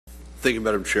Thank you,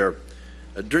 Madam Chair.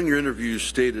 During your interview, you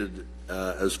stated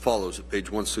as follows at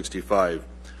page 165,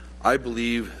 I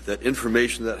believe that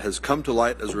information that has come to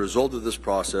light as a result of this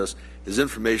process is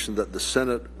information that the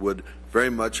Senate would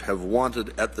very much have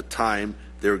wanted at the time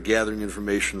they were gathering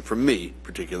information from me,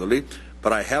 particularly,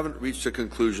 but I haven't reached a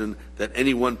conclusion that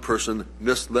any one person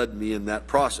misled me in that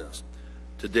process.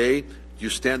 Today, do you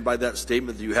stand by that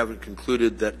statement that you haven't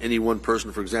concluded that any one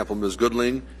person, for example, Ms.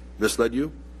 Goodling, misled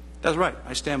you? That's right.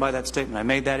 I stand by that statement. I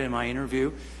made that in my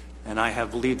interview, and I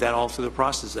have believed that all through the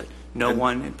process, that no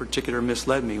one in particular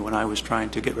misled me when I was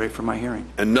trying to get ready for my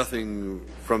hearing. And nothing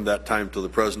from that time till the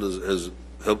present has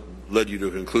led you to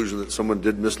a conclusion that someone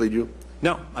did mislead you?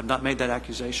 No, I've not made that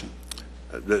accusation.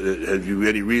 Have you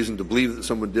any reason to believe that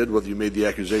someone did, whether you made the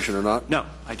accusation or not? No,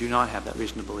 I do not have that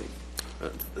reason to believe.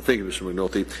 Thank you, Mr.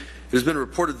 McNulty. It has been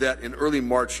reported that in early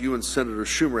March, you and Senator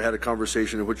Schumer had a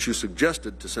conversation in which you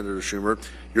suggested to Senator Schumer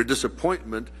your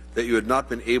disappointment that you had not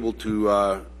been able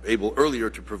earlier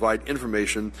to provide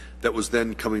information that was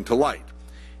then coming to light.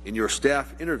 In your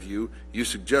staff interview, you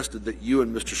suggested that you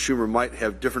and Mr. Schumer might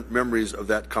have different memories of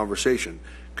that conversation.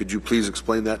 Could you please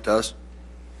explain that to us?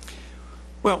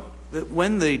 Well,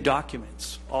 when the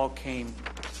documents all came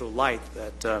to light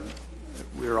that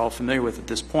we are all familiar with at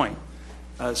this point,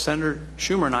 Senator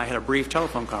Schumer and I had a brief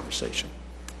telephone conversation,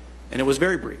 and it was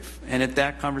very brief. And at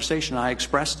that conversation, I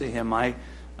expressed to him my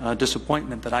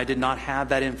disappointment that I did not have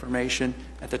that information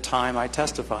at the time I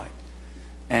testified.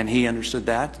 And he understood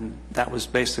that, and that was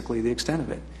basically the extent of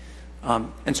it.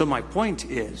 And so my point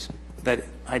is that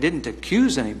I didn't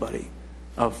accuse anybody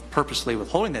of purposely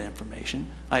withholding that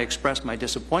information. I expressed my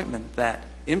disappointment that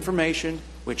information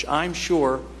which I'm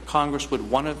sure Congress would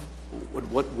want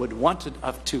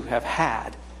to have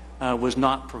had was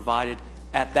not provided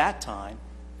at that time,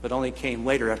 but only came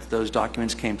later after those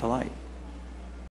documents came to light.